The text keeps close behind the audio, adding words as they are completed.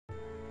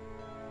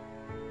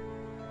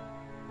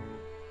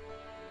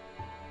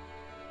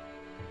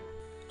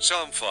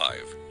Psalm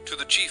 5, to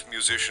the chief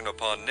musician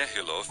upon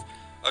Nehiloth,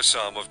 a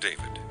psalm of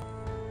David.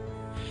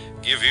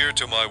 Give ear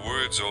to my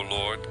words, O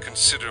Lord,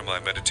 consider my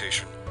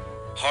meditation.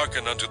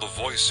 Hearken unto the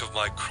voice of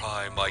my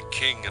cry, my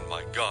King and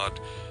my God,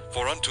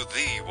 for unto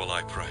thee will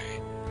I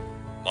pray.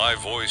 My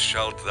voice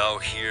shalt thou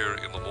hear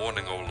in the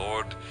morning, O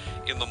Lord.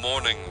 In the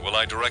morning will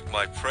I direct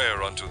my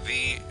prayer unto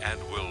thee, and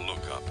will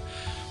look up.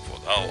 For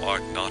thou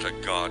art not a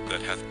God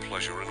that hath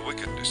pleasure in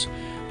wickedness,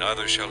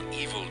 neither shall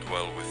evil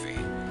dwell with thee.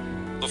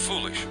 The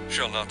foolish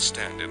shall not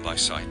stand in thy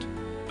sight.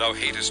 Thou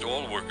hatest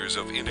all workers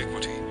of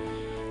iniquity.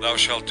 Thou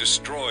shalt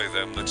destroy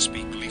them that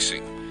speak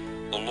leasing.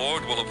 The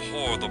Lord will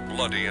abhor the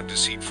bloody and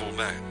deceitful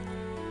man.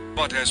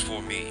 But as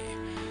for me,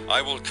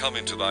 I will come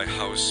into thy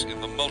house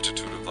in the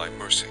multitude of thy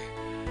mercy,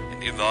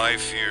 and in thy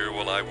fear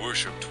will I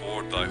worship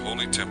toward thy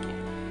holy temple.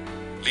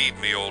 Lead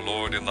me, O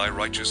Lord, in thy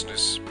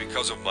righteousness,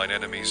 because of mine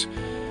enemies.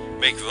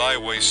 Make thy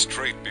way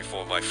straight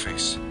before my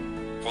face.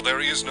 For there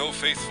is no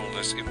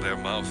faithfulness in their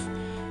mouth.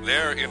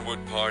 Their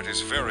inward part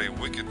is very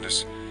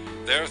wickedness.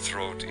 Their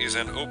throat is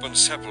an open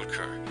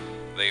sepulchre.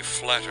 They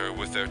flatter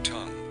with their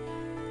tongue.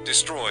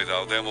 Destroy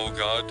thou them, O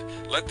God.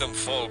 Let them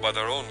fall by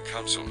their own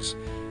counsels.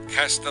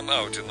 Cast them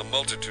out in the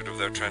multitude of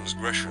their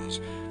transgressions,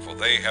 for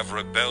they have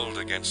rebelled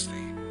against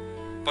thee.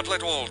 But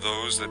let all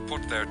those that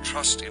put their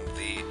trust in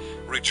thee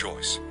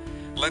rejoice.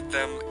 Let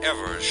them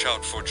ever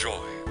shout for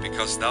joy,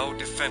 because thou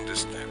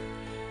defendest them.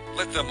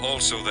 Let them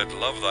also that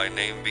love thy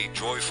name be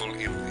joyful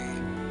in thee.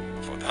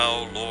 For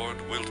thou, Lord,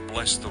 wilt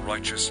bless the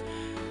righteous.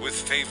 With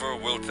favor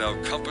wilt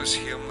thou compass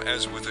him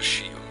as with a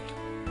shield.